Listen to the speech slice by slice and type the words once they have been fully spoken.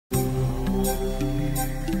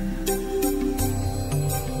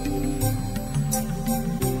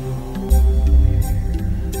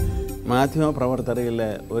മാധ്യമപ്രവർത്തകരിലെ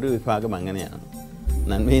ഒരു വിഭാഗം അങ്ങനെയാണ്.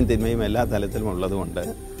 നന്മയും തിന്മയും എല്ലാ തലത്തിലും ഉള്ളതുകൊണ്ട്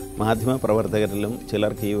മാധ്യമപ്രവർത്തകരിലും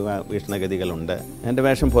ചിലർക്ക് ഈ വീക്ഷണഗതികളുണ്ട്. എൻ്റെ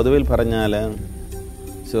വേഷം പൊതുവിൽ പറഞ്ഞാൽ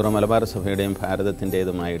സിറോ മലബാർ സഭയുടെയും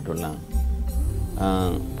ഭാരതത്തിൻ്റേതുമായിട്ടുള്ള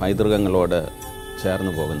പൈതൃകങ്ങളോട്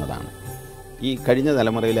ചേർന്ന് പോകുന്നതാണ്. ഈ കഴിഞ്ഞ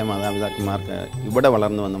തലമുറയിലെ മാതാപിതാക്കന്മാർക്ക് ഇവിടെ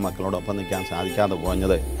വളർന്നു വന്ന മക്കളോടൊപ്പം നിൽക്കാൻ സാധിക്കാതെ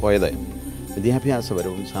പോയത്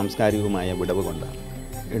വിദ്യാഭ്യാസപരവും സാംസ്കാരികവുമായ വിടവ് കൊണ്ടാണ്.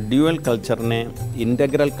 ഡ്യുവൽ കൾച്ചറിനെ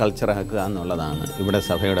ഇൻ്റഗ്രൽ കൾച്ചറാക്കുക എന്നുള്ളതാണ് ഇവിടെ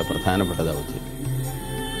സഭയുടെ പ്രധാനപ്പെട്ട ദൗത്യം.